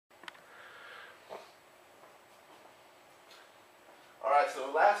so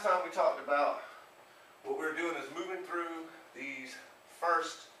last time we talked about what we're doing is moving through these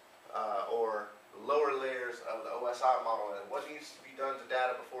first or lower layers of the OSI model and what needs to be done to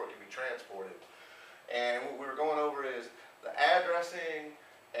data before it can be transported. And what we were going over is the addressing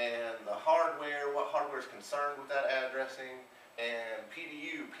and the hardware, what hardware is concerned with that addressing, and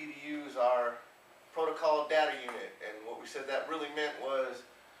PDU. PDU is our protocol data unit, and what we said that really meant was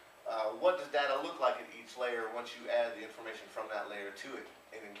what does data look like at each layer once you add the information from that layer to it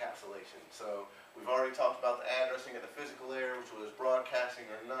in encapsulation. So we've already talked about the addressing at the physical layer, which was broadcasting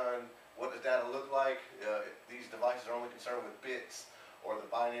or none. What does data look like? These devices are only concerned with bits or the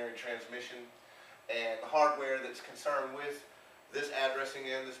binary transmission. And the hardware that's concerned with this addressing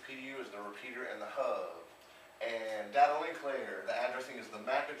in this PDU is the repeater and the hub. And data link layer, the addressing is the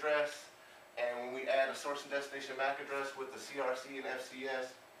MAC address. And when we add a source and destination MAC address with the CRC and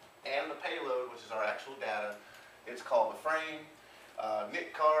FCS and the payload, which is our actual data, it's called the frame.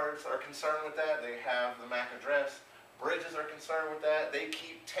 NIC cards are concerned with that. They have the MAC address. Bridges are concerned with that. They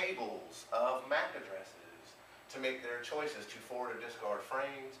keep tables of MAC addresses to make their choices to forward or discard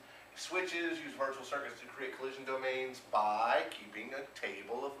frames. Switches use virtual circuits to create collision domains by keeping a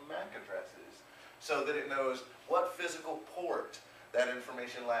table of MAC addresses so that it knows what physical port that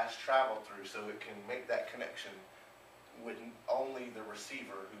information last traveled through, so it can make that connection with only the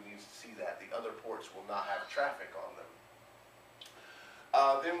receiver who needs to see that. The other ports will not have traffic on them.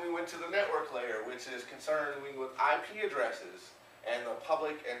 Then we went to the network layer, which is concerned with IP addresses and the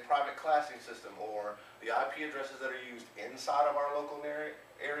public and private classing system, or the IP addresses that are used inside of our local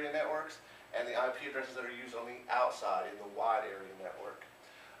area networks and the IP addresses that are used on the outside in the wide area network.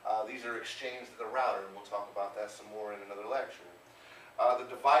 These are exchanged at the router, and we'll talk about that some more in another lecture. The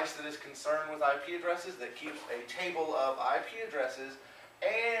device that is concerned with IP addresses, that keeps a table of IP addresses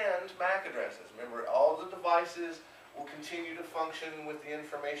and MAC addresses. Remember, all the devices will continue to function with the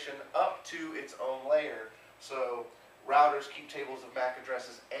information up to its own layer. So routers keep tables of MAC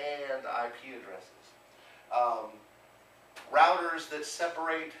addresses and IP addresses. Routers that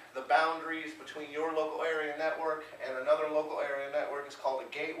separate the boundaries between your local area network and another local area network is called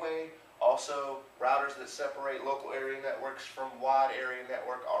a gateway. Also, routers that separate local area networks from wide area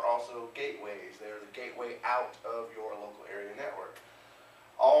network are also gateways. They're the gateway out of your local area network.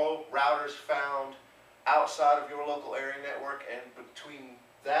 All routers found outside of your local area network and between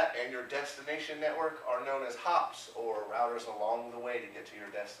that and your destination network are known as hops, or routers along the way to get to your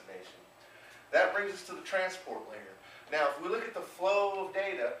destination. That brings us to the transport layer. Now, if we look at the flow of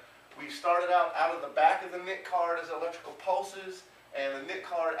data, we started out of the back of the NIC card as electrical pulses, and the NIC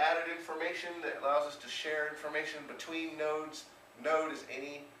card added information that allows us to share information between nodes. Node is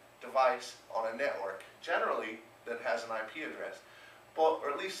any device on a network, generally, that has an IP address, or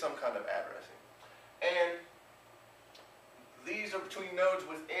at least some kind of addressing. And these are between nodes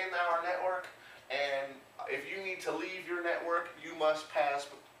within our network, and if you need to leave your network, you must pass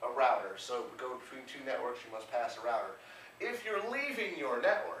a router. So to go between two networks, you must pass a router. If you're leaving your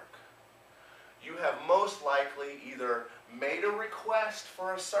network, you have most likely either made a request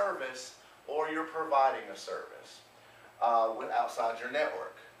for a service or you're providing a service outside your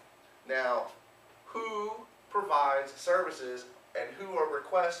network. Now, who provides services and who are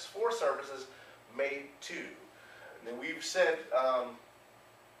requests for services made to? And then we've said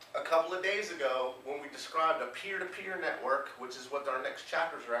a couple of days ago when we described a peer-to-peer network, which is what our next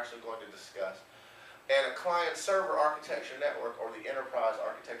chapters are actually going to discuss, and a client-server architecture network, or the enterprise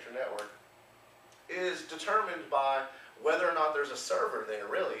architecture network, is determined by whether or not there's a server there,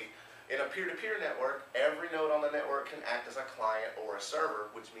 really. In a peer-to-peer network, every node on the network can act as a client or a server,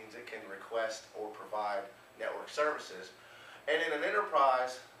 which means it can request or provide network services. And in an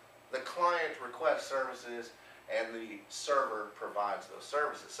enterprise, the client requests services and the server provides those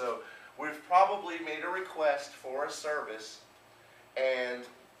services. So we've probably made a request for a service, and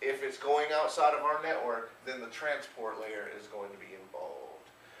if it's going outside of our network, then the transport layer is going to be involved.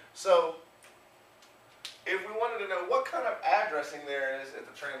 So if we wanted to know what kind of addressing there is at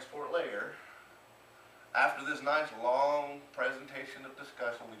the transport layer, after this nice long presentation of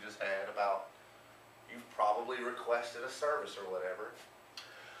discussion we just had about you've probably requested a service or whatever,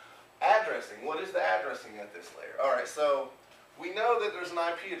 addressing, what is the addressing at this layer? Alright, so we know that there's an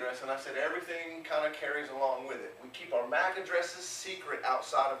IP address, and I said everything kind of carries along with it. We keep our MAC addresses secret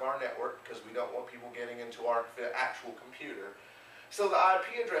outside of our network because we don't want people getting into our actual computer. So the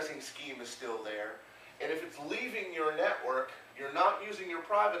IP addressing scheme is still there. And if it's leaving your network, you're not using your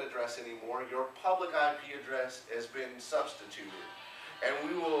private address anymore. Your public IP address has been substituted. And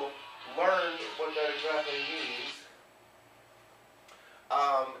we will learn what that exactly means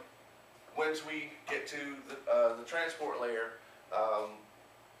once we get to the transport layer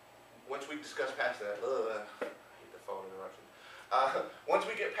Once we discuss past that, I hate the phone interruption. Once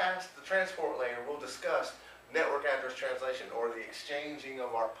we get past the transport layer, we'll discuss network address translation, or the exchanging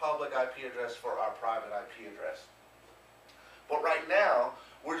of our public IP address for our private IP address. But right now,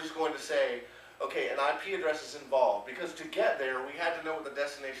 we're just going to say, okay, an IP address is involved, because to get there, we had to know what the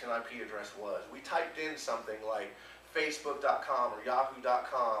destination IP address was. We typed in something like Facebook.com or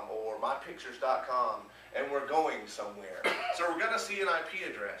Yahoo.com or MyPictures.com, and we're going somewhere. So we're going to see an IP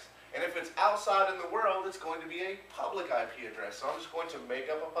address. And if it's outside in the world, it's going to be a public IP address. So I'm just going to make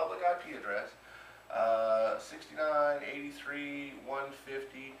up a public IP address.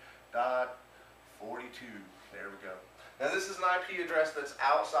 69.83.150.42. There we go. Now this is an IP address that's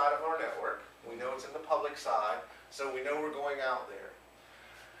outside of our network. We know it's in the public side, so we know we're going out there.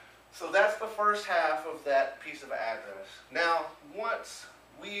 So that's the first half of that piece of address. Now, once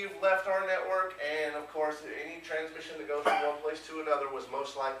we've left our network, and of course any transmission that goes from one place to another was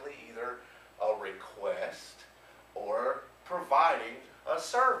most likely either a request or providing a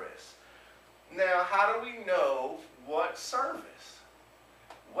service. Now, how do we know what service?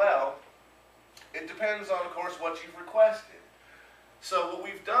 Well, it depends on, of course, what you've requested. So what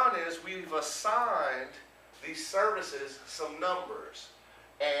we've done is we've assigned these services some numbers.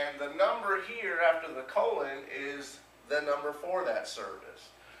 And the number here after the colon is the number for that service.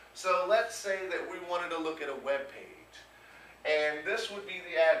 So let's say that we wanted to look at a web page. And this would be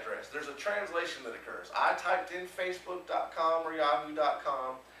the address. There's a translation that occurs. I typed in Facebook.com or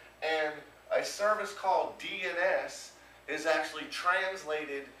Yahoo.com, and a service called DNS is actually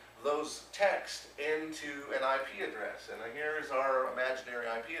translated those text into an IP address. And here is our imaginary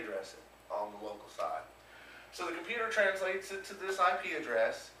IP address on the local side. So the computer translates it to this IP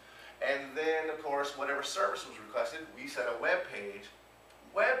address, and then, of course, whatever service was requested, we set a web page.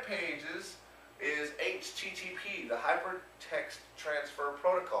 Web pages is HTTP, the Hypertext Transfer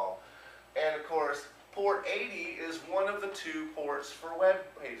Protocol. And, of course, port 80 is one of the two ports for web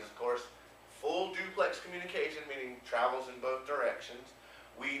pages. Of course, full duplex communication, meaning travels in both directions.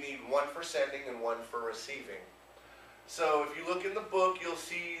 We need one for sending and one for receiving. So if you look in the book, you'll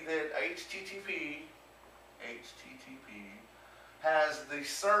see that HTTP has the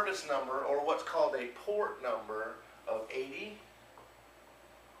service number, or what's called a port number, of 80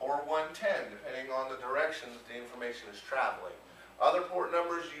 or 110, depending on the directions the information is traveling. Other port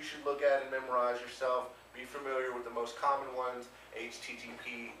numbers you should look at and memorize yourself. Be familiar with the most common ones: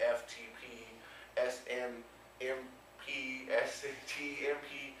 HTTP, FTP, SNMP,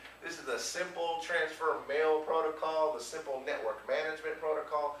 STMP. This is the Simple Transfer Mail Protocol, the Simple Network Management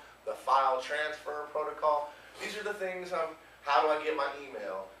Protocol, the File Transfer Protocol. These are the things of how do I get my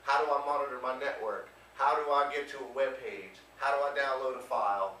email? How do I monitor my network? How do I get to a web page? How do I download a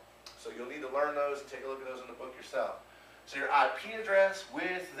file? So you'll need to learn those and take a look at those in the book yourself. So your IP address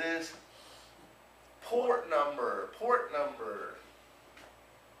with this port number.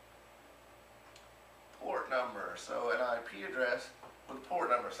 So an IP address with a port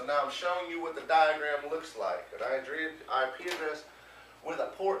number. So now I'm showing you what the diagram looks like. An IP address with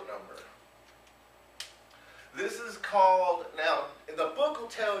a port number. This is called, now the book will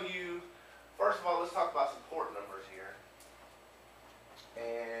tell you, first of all, let's talk about some port numbers here.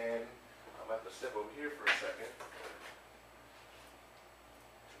 And I'm going to have to step over here for a second.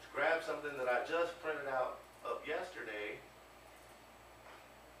 Just grab something that I just printed out up yesterday.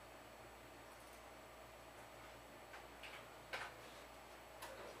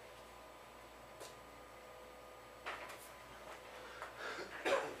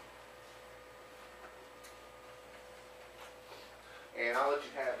 And I'll let you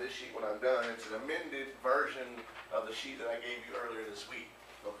have this sheet when I'm done. It's an amended version of the sheet that I gave you earlier this week.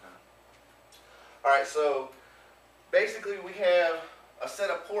 Okay. All right, so basically we have a set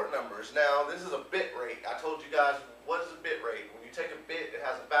of port numbers. Now, this is a bit rate. I told you guys, what is a bit rate? When you take a bit, it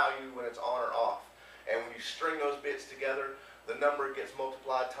has a value when it's on or off. And when you string those bits together, the number gets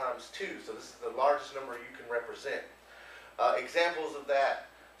multiplied times 2. So this is the largest number you can represent. Examples of that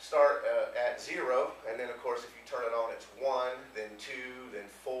start at 0, and then of course if you turn it on it's 1, then 2, then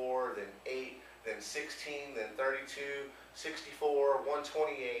 4, then 8, then 16, then 32, 64,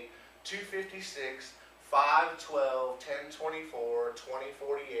 128, 256, 512, 1024,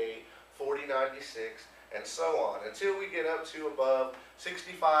 2048, 4096, and so on, until we get up to above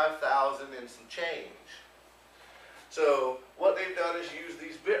 65,000 and some change. So what they've done is use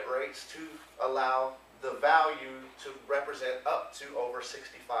these bit rates to allow the value to represent up to over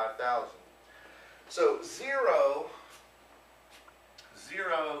 65,000. So 0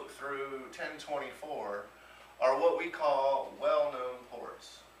 through 1024 are what we call well-known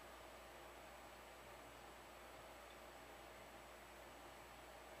ports.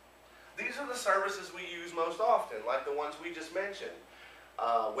 the services we use most often, like the ones we just mentioned.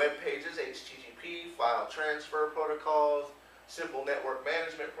 Web pages, HTTP, file transfer protocols, simple network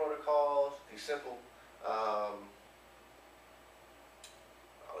management protocols, these simple, I'll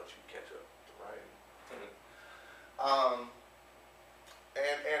let you catch up to writing.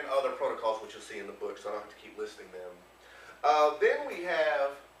 And other protocols which you'll see in the book, so I don't have to keep listing them. Then we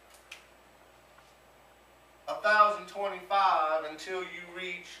have 1025 until you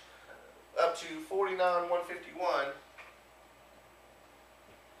reach up to 49151.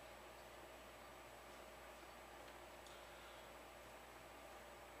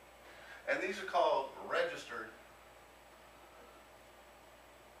 And these are called registered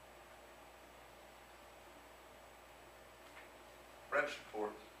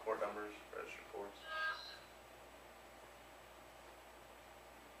port numbers, registered ports.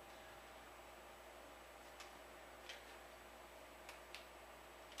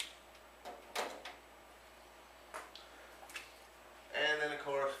 And then of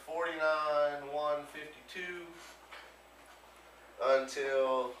course 49152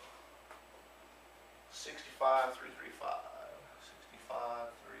 until 65335.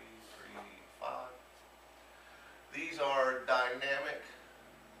 65335. These are dynamic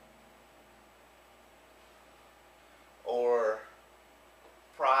or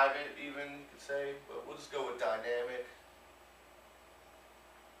private even, you could say, but we'll just go with dynamic.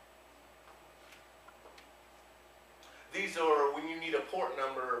 These are when you need a port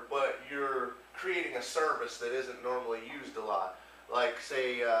number, but you're creating a service that isn't normally used a lot. Like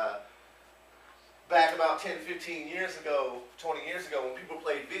say, back about 10, 15 years ago, 20 years ago, when people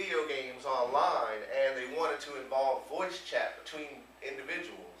played video games online and they wanted to involve voice chat between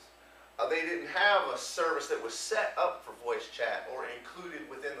individuals, they didn't have a service that was set up for voice chat or included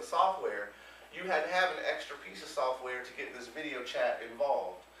within the software. You had to have an extra piece of software to get this video chat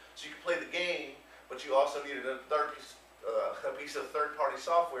involved. So you could play the game, but you also needed a piece of third-party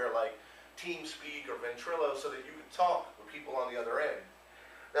software like TeamSpeak or Ventrilo so that you could talk with people on the other end.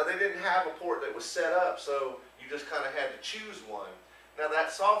 Now they didn't have a port that was set up, so you just kind of had to choose one. Now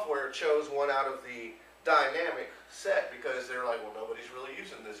that software chose one out of the dynamic set because they're like, well, nobody's really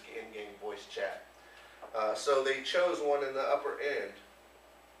using this in-game voice chat. So they chose one in the upper end.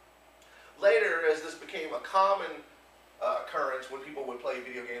 Later, as this became a common occurrence when people would play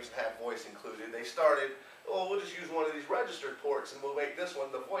video games and have voice included, they started, well, we'll just use one of these registered ports and we'll make this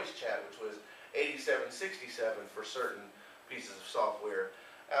one the voice chat, which was 8767 for certain pieces of software.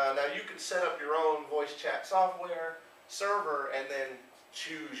 Now you could set up your own voice chat software, server, and then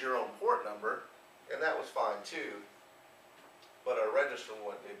choose your own port number, and that was fine too. But a registered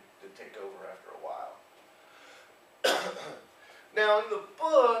one did take over after a while. Now in the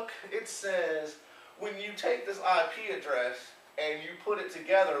book, it says when you take this IP address and you put it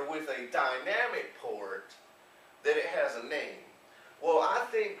together with a dynamic port, that it has a name. Well, I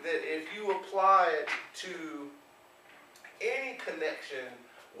think that if you apply it to any connection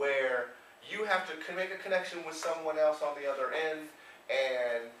where you have to make a connection with someone else on the other end,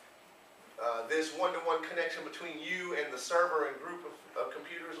 and this one-to-one connection between you and the server and group of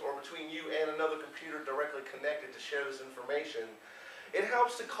computers, or between you and another computer directly connected to share this information, it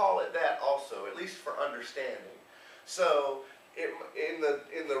helps to call it that also, at least for understanding. So in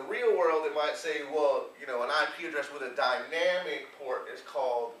the real world, it might say, well, you know, an IP address with a dynamic port is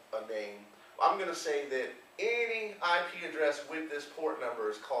called a name. I'm going to say that any IP address with this port number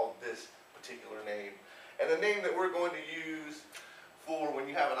is called this particular name. And the name that we're going to use for when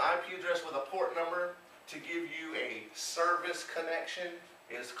you have an IP address with a port number to give you a service connection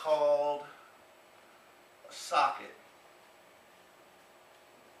is called a socket.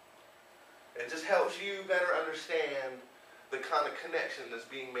 It just helps you better understand the kind of connection that's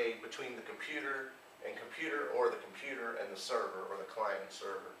being made between the computer and computer, or the computer and the server, or the client and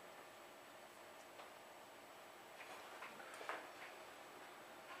server.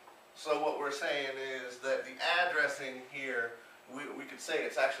 So what we're saying is that the addressing here, we could say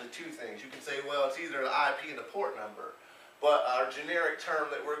it's actually two things. You could say, well, it's either the IP and the port number, but our generic term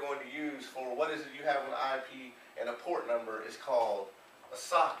that we're going to use for what is it you have an IP and a port number is called a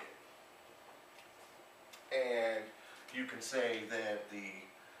socket. And you can say that the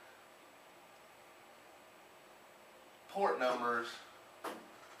port numbers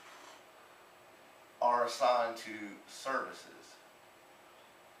are assigned to services.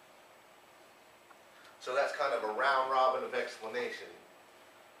 So that's kind of a round robin of explanation.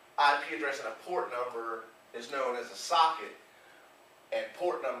 IP address and a port number is known as a socket, and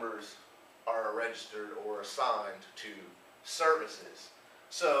port numbers are registered or assigned to services.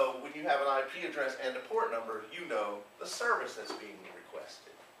 So when you have an IP address and a port number, you know the service that's being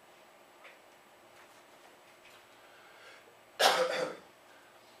requested.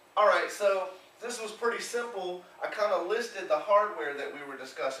 so this was pretty simple. I kind of listed the hardware that we were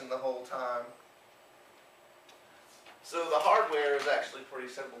discussing the whole time. So the hardware is actually pretty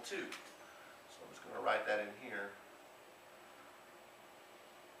simple too. So I'm just going to write that in here.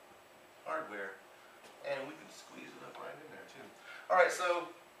 Hardware. And we can squeeze it up right in there too. Alright, so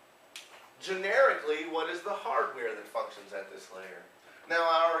generically, what is the hardware that functions at this layer? Now,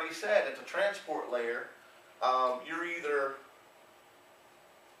 I already said at the transport layer, you're either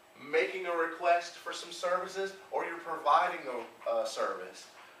making a request for some services or you're providing a service.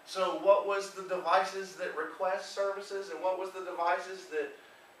 So what was the devices that request services and what was the devices that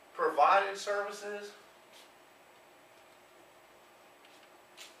provided services?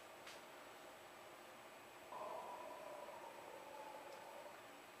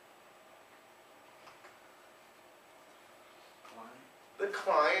 The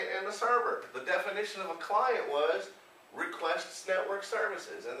client and the server. The definition of a client was requests network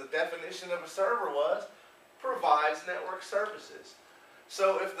services, and the definition of a server was provides network services.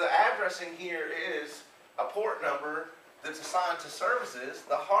 So if the addressing here is a port number that's assigned to services,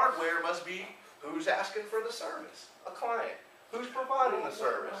 the hardware must be who's asking for the service, a client. Who's providing the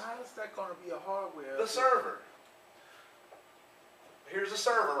service? How is that going to be a hardware? The server. Here's a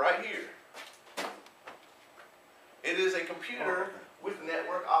server right here. It is a computer with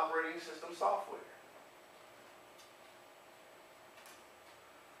network operating system software.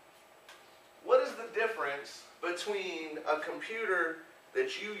 What is the difference between a computer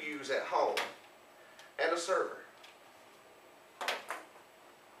that you use at home and a server?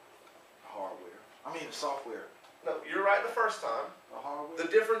 Hardware. I mean the software. No, you're right the first time. The hardware?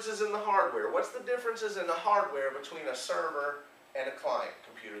 The difference is in the hardware. What's the differences in the hardware between a server and a client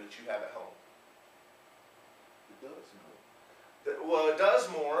computer that you have at home? It does, you know. Well, it does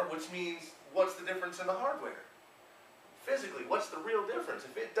more, which means what's the difference in the hardware? Physically, what's the real difference?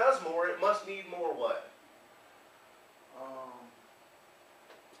 If it does more, it must need more what?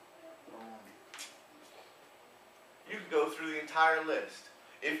 You can go through the entire list.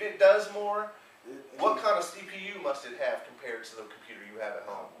 If it does more, what kind of CPU must it have compared to the computer you have at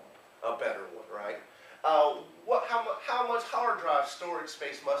home? A better one, right? How much hard drive storage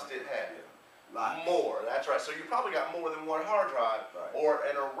space must it have? Lots. More, that's right. So you probably got more than one hard drive, Right. or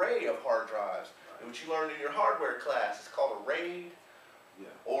an array of hard drives. Right. Which you learned in your hardware class. It's called a RAID Yeah.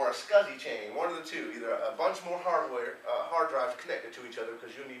 or a SCSI chain, one of the two. Either a bunch more hard drives connected to each other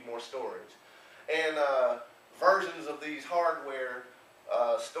because you need more storage. And versions of these hardware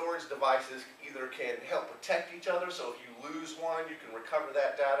storage devices either can help protect each other, so if you lose one, you can recover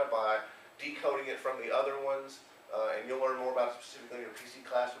that data by decoding it from the other ones. And you'll learn more about it specifically in your PC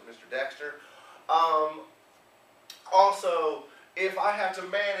class with Mr. Dexter. Also, if I have to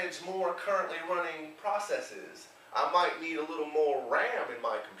manage more currently running processes, I might need a little more RAM in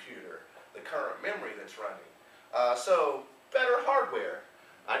my computer, the current memory that's running. So, better hardware.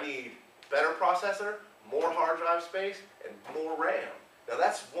 I need better processor, more hard drive space, and more RAM. Now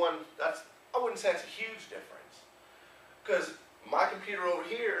I wouldn't say that's a huge difference. Because my computer over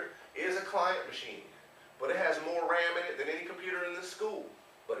here is a client machine, but it has more RAM in it than any computer in this school.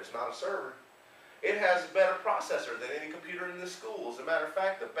 But it's not a server. It has a better processor than any computer in this school. As a matter of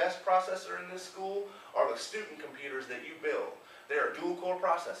fact, the best processor in this school are the student computers that you build. They are dual-core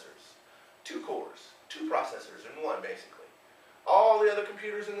processors. 2 cores, 2 processors in one, basically. All the other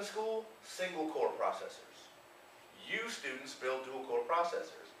computers in the school, single-core processors. You students build dual-core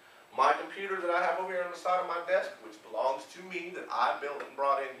processors. My computer that I have over here on the side of my desk, which belongs to me, that I built and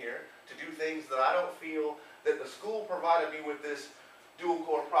brought in here to do things that I don't feel that the school provided me with this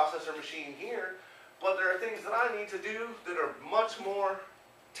dual-core processor machine here, but there are things that I need to do that are much more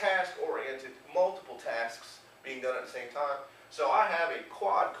task-oriented, multiple tasks being done at the same time. So I have a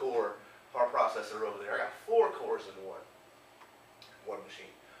quad-core processor over there. I got 4 cores in one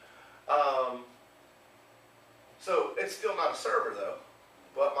machine. So it's still not a server though,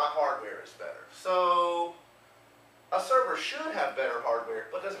 but my hardware is better. So a server should have better hardware,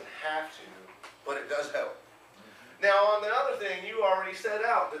 but doesn't have to, but it does help. Now on the other thing, you already set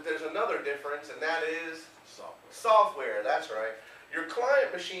out that there's another difference, and that is software. That's right. Your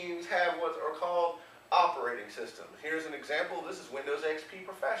client machines have what are called operating systems. Here's an example. This is Windows XP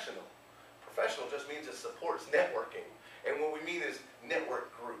Professional. Professional just means it supports networking. And what we mean is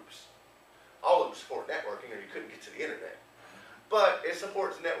network groups. All of them support networking, or you couldn't get to the internet. But it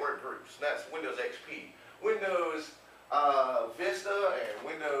supports network groups, and that's Windows XP. Windows Vista and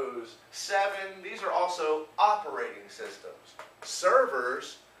Windows 7, these are also operating systems.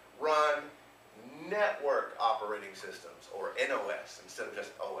 Servers run network operating systems, or NOS, instead of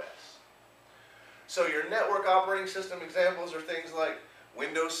just OS. So your network operating system examples are things like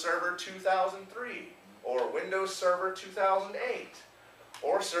Windows Server 2003 or Windows Server 2008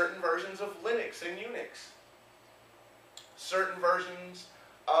 or certain versions of Linux and Unix. Certain versions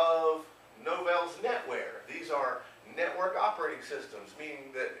of Novell's NetWare. These are network operating systems,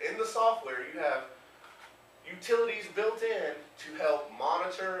 meaning that in the software you have utilities built in to help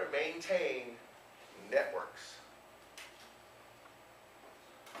monitor and maintain networks.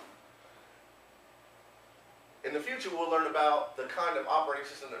 In the future, we'll learn about the kind of operating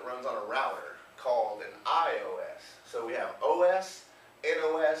system that runs on a router called an iOS. So we have OS,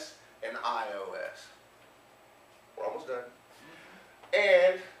 NOS, and iOS. We're almost done.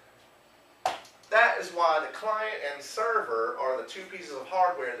 And that is why the client and server are the two pieces of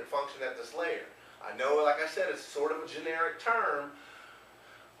hardware that function at this layer. I know, like I said, it's sort of a generic term,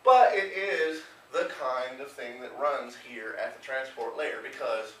 but it is the kind of thing that runs here at the transport layer,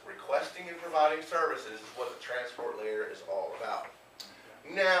 because requesting and providing services is what the transport layer is all about.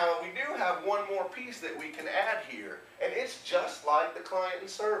 Now, we do have one more piece that we can add here, and it's just like the client and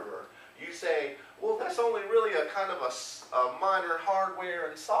server. You say, well, that's only really a kind of a minor hardware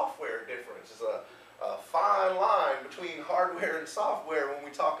and software difference. It's a fine line between hardware and software when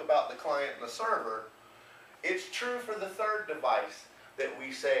we talk about the client and the server. It's true for the third device that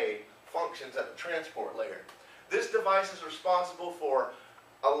we say functions at the transport layer. This device is responsible for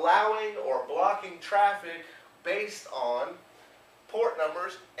allowing or blocking traffic based on port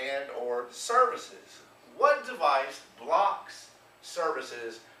numbers and or services. What device blocks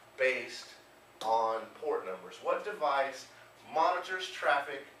services based on port numbers? What device monitors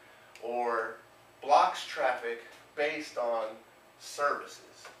traffic or blocks traffic based on services?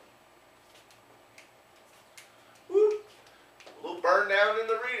 Woo! A little burn down in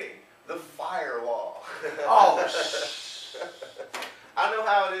the reading. The firewall. Oh, I know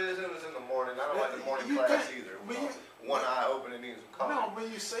how it is when it's in the morning. I don't like the morning class either. One eye open and needs some coffee. no,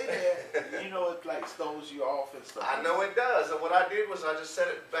 when you say that, you know, it like throws you off and stuff. I know it does. And what I did was I just said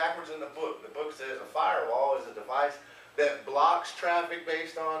it backwards in the book. The book says a firewall is a device that blocks traffic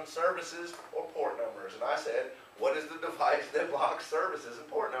based on services or port numbers. And I said, what is the device that blocks services and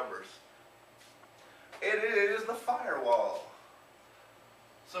port numbers? It is the firewall.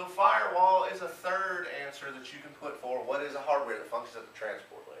 So firewall is a third answer that you can put for what is a hardware that functions at the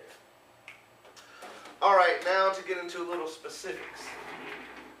transport layer. All right, now to get into a little specifics.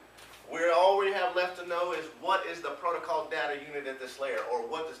 All we have left to know is what is the protocol data unit at this layer, or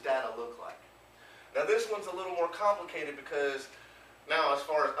what does data look like? Now this one's a little more complicated because now as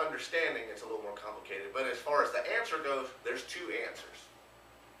far as understanding it's a little more complicated, but as far as the answer goes, there's two answers.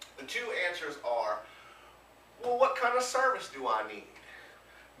 The two answers are, well, what kind of service do I need?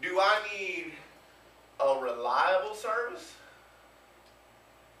 Do I need a reliable service?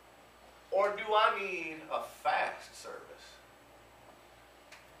 Or do I need a fast service?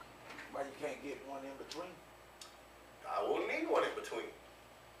 Why you can't get one in between? I will need one in between.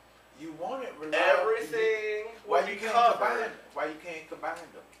 You want it reliable. Everything Why will you be can't covered. combine? Why you can't combine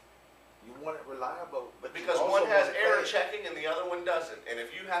them? You want it reliable, but Because you also one has want it error fast. checking and the other one doesn't. And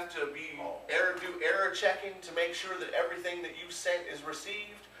if you have to do error checking to make sure that everything that you sent is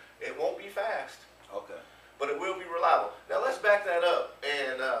received, it won't be fast, Okay. but it will be reliable. Now let's back that up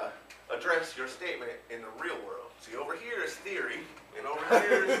and address your statement in the real world. See, over here is theory, and over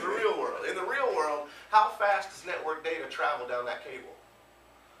here is the real world. In the real world, how fast does network data travel down that cable?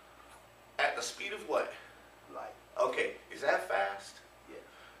 At the speed of what? Light. Okay, is that fast?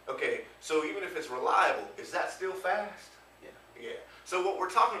 Yeah. Okay, so even if it's reliable, is that still fast? Yeah. Yeah. So what we're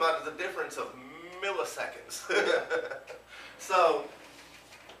talking about is the difference of milliseconds. So,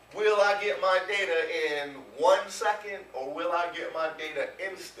 will I get my data in 1 second, or will I get my data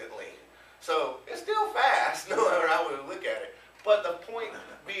instantly? So, it's still fast, no matter how we look at it. But the point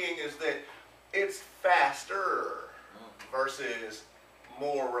being is that it's faster versus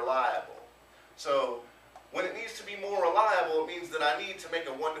more reliable. So, when it needs to be more reliable, it means that I need to make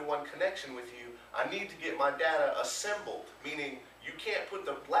a one-to-one connection with you. I need to get my data assembled, meaning you can't put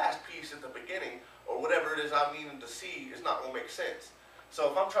the last piece at the beginning, or whatever it is I'm needing to see is not going to make sense.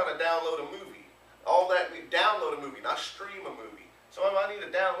 So if I'm trying to download a movie, download a movie, not stream a movie. So if I need to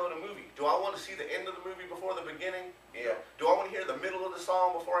download a movie, do I want to see the end of the movie before the beginning? Yeah. Do I want to hear the middle of the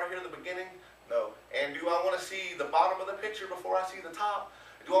song before I hear the beginning? No. And do I want to see the bottom of the picture before I see the top?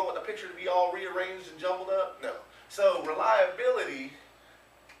 Do I want the picture to be all rearranged and jumbled up? No. So reliability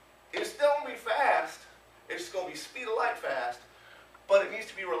is still going to be fast. It's going to be speed of light fast. But it needs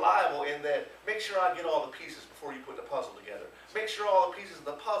to be reliable in that make sure I get all the pieces before you put the puzzle together. Make sure all the pieces of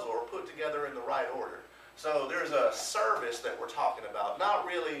the puzzle are put together in the right order. So there's a service that we're talking about. Not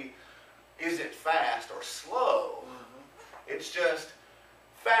really is it fast or slow. It's just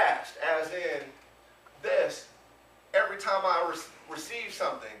Fast, as in this, every time I receive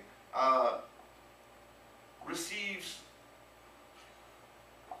something, receive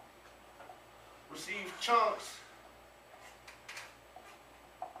chunks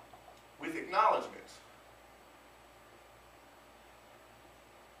with acknowledgments.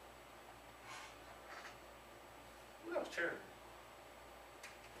 Ooh, that was terrible.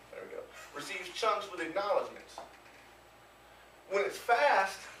 There we go. Receives chunks with acknowledgments. When it's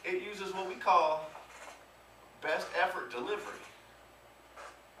fast, it uses what we call best effort delivery.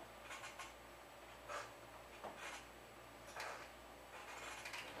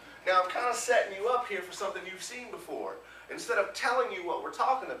 Now I'm kind of setting you up here for something you've seen before. Instead of telling you what we're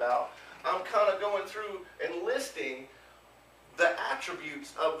talking about, I'm kind of going through and listing the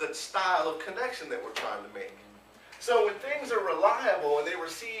attributes of the style of connection that we're trying to make. So when things are reliable and they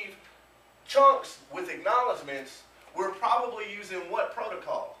receive chunks with acknowledgments, we're probably using what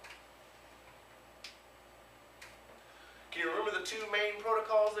protocol? Can you remember the two main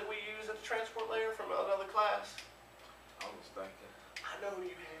protocols that we use at the transport layer from another class? I was thinking. I know you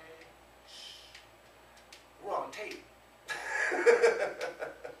had. Shh. We're on tape.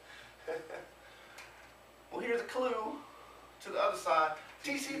 Well, here's a clue to the other side.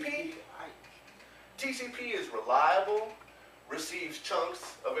 TCP. TCP is reliable, receives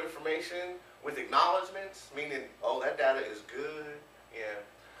chunks of information with acknowledgments, meaning, oh, that data is good. Yeah.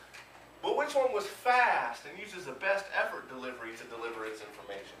 But which one was fast and uses the best effort delivery to deliver its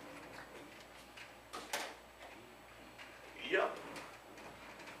information? Yep.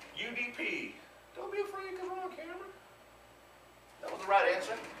 UDP. Don't be afraid to come on camera. That was the right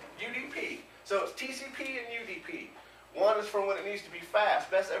answer. UDP. So it's TCP and UDP. One is for when it needs to be fast,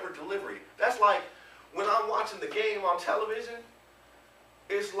 best effort delivery. That's like when I'm watching the game on television,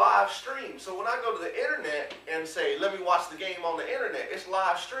 it's live stream. So when I go to the internet and say, let me watch the game on the internet, it's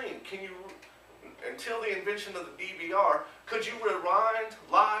live stream. Can you, until the invention of the DVR, could you rewind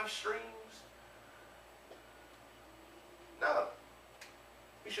live streams? No.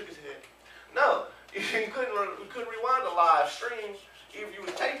 He shook his head. No, you couldn't rewind a live stream. If you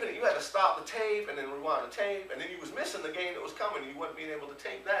were taping it, you had to stop the tape and then rewind the tape, and then you was missing the game that was coming, and you wasn't being able to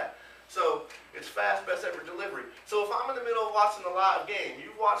tape that. So it's fast, best effort delivery. So if I'm in the middle of watching a live game,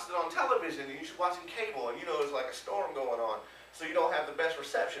 you've watched it on television, and you're watching cable, and you know there's like a storm going on, so you don't have the best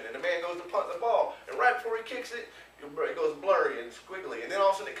reception, and the man goes to punt the ball, and right before he kicks it, it goes blurry and squiggly, and then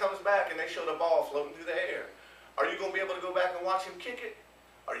all of a sudden it comes back, and they show the ball floating through the air. Are you going to be able to go back and watch him kick it?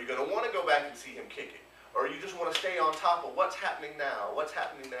 Are you going to want to go back and see him kick it? Or you just want to stay on top of what's happening now? What's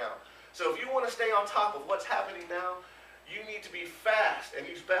happening now? So if you want to stay on top of what's happening now, you need to be fast and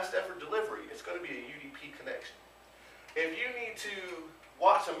use best effort delivery. It's going to be a UDP connection. If you need to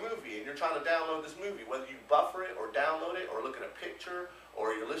watch a movie and you're trying to download this movie, whether you buffer it or download it or look at a picture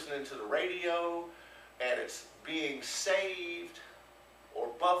or you're listening to the radio and it's being saved or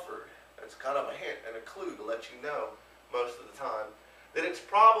buffered, that's kind of a hint and a clue to let you know most of the time that it's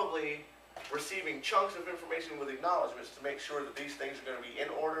probably receiving chunks of information with acknowledgments to make sure that these things are going to be in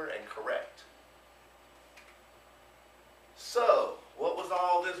order and correct. So, what was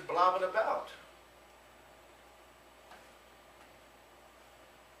all this blabbing about?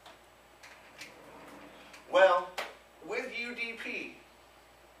 Well, with UDP,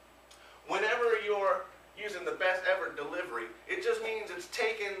 whenever you're using the best effort delivery, it just means it's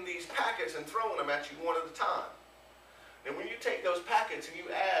taking these packets and throwing them at you one at a time. And when you take those packets and you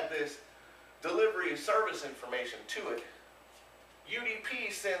add this delivery service information to it,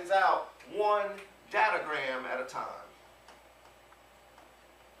 UDP sends out one datagram at a time.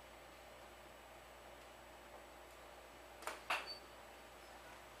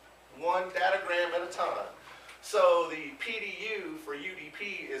 One datagram at a time. So the PDU for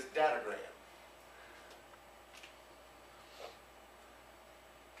UDP is datagram.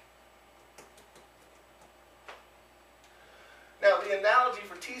 Now the analogy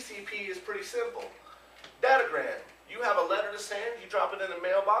for TCP is pretty simple. Datagram. You have a letter to send, you drop it in a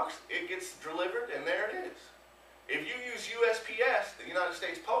mailbox, it gets delivered, and there it is. If you use USPS, the United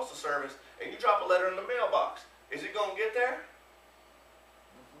States Postal Service, and you drop a letter in the mailbox, is it going to get there?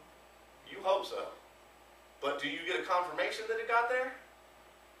 You hope so. But do you get a confirmation that it got there?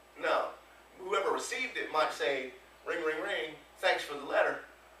 No. Whoever received it might say, ring, ring, ring, thanks for the letter.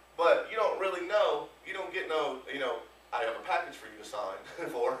 But you don't really know, you don't get no, I have a package for you to sign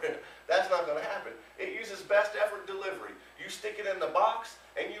for. That's not going to happen. It uses best effort delivery. You stick it in the box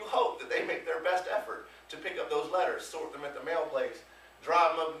and you hope that they make their best effort to pick up those letters, sort them at the mail place,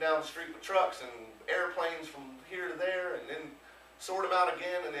 drive them up and down the street with trucks and airplanes from here to there, and then sort them out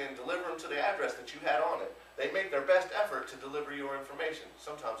again and then deliver them to the address that you had on it. They make their best effort to deliver your information.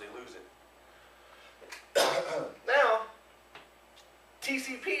 Sometimes they lose it. Now,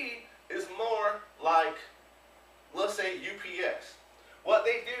 TCP is more like, let's say, UPS. What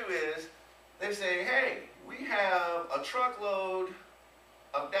they do is, they say, hey, we have a truckload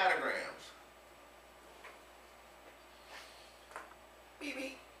of datagrams. Beep,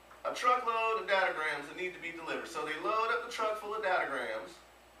 beep. A truckload of datagrams that need to be delivered. So they load up the truck full of datagrams,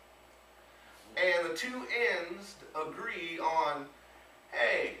 and the two ends agree on,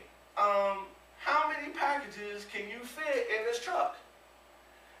 hey, how many packages can you fit in this truck?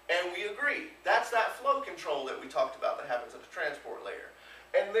 And we agree. That's that flow control that we talked about that happens at the transport layer.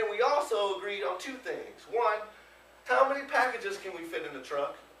 And then we also agreed on two things. One, how many packages can we fit in the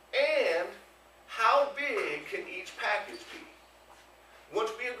truck? And how big can each package be?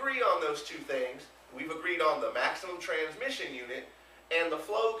 Once we agree on those two things, we've agreed on the maximum transmission unit and the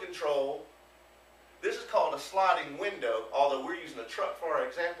flow control. This is called a sliding window, although we're using a truck for our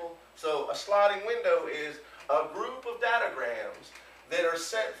example. So a sliding window is a group of datagrams that are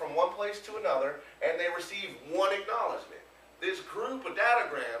sent from one place to another, and they receive one acknowledgement. This group of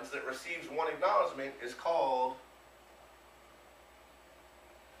datagrams that receives one acknowledgement is called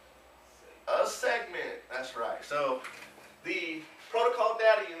a segment. That's right. So the protocol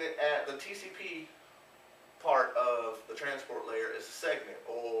data unit at the TCP part of the transport layer is a segment,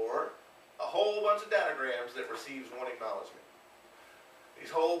 or a whole bunch of datagrams that receives one acknowledgement.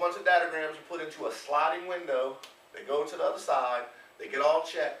 These whole bunch of datagrams are put into a sliding window. They go to the other side, they get all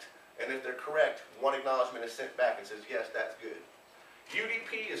checked, and if they're correct, one acknowledgement is sent back and says, yes, that's good.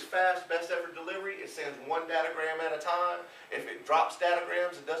 UDP is fast, best effort delivery. It sends one datagram at a time. If it drops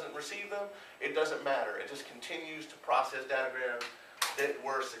datagrams and doesn't receive them, it doesn't matter. It just continues to process datagrams that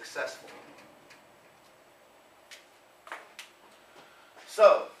were successful.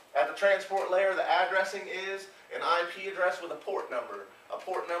 So, at the transport layer, the addressing is an IP address with a port number. A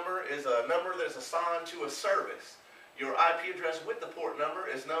port number is a number that is assigned to a service. Your IP address with the port number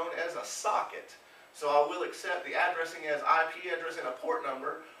is known as a socket. So I will accept the addressing as IP address and a port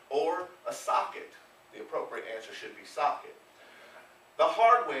number, or a socket. The appropriate answer should be socket. The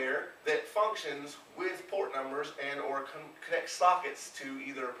hardware that functions with port numbers and or connects sockets to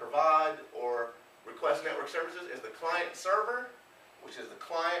either provide or request network services is the client server, which is the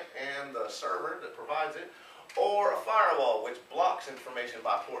client and the server that provides it, or a firewall, which blocks information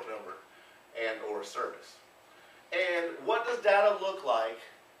by port number and or service. And what does data look like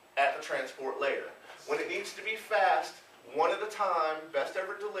at the transport layer? When it needs to be fast, one at a time, best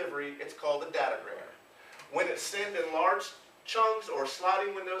ever delivery, it's called a datagram. When it's sent in large chunks or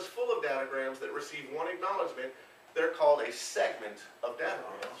sliding windows full of datagrams that receive one acknowledgement, they're called a segment of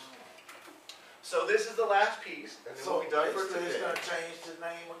datagrams. So this is the last piece, and then we'll be done for today. It's going to change the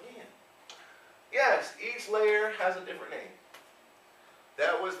name again. Yes, each layer has a different name.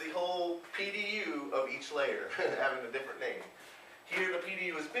 That was the whole PDU of each layer, having a different name. Here the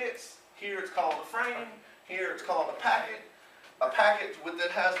PDU is bits, here it's called a frame, here it's called a packet. A packet that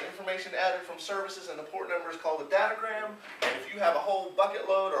has information added from services and the port number is called a datagram. And if you have a whole bucket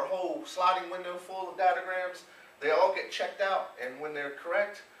load or a whole sliding window full of datagrams, they all get checked out, and when they're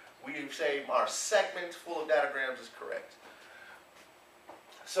correct, we say our segment full of datagrams is correct.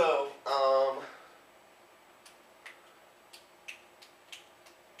 So, I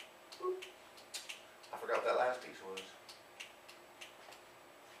forgot what that last piece was.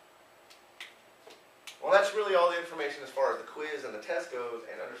 Well, that's really all the information as far as the quiz and the test goes,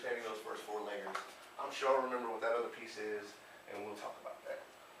 and understanding those first four layers. I'm sure I'll remember what that other piece is, and we'll talk about it.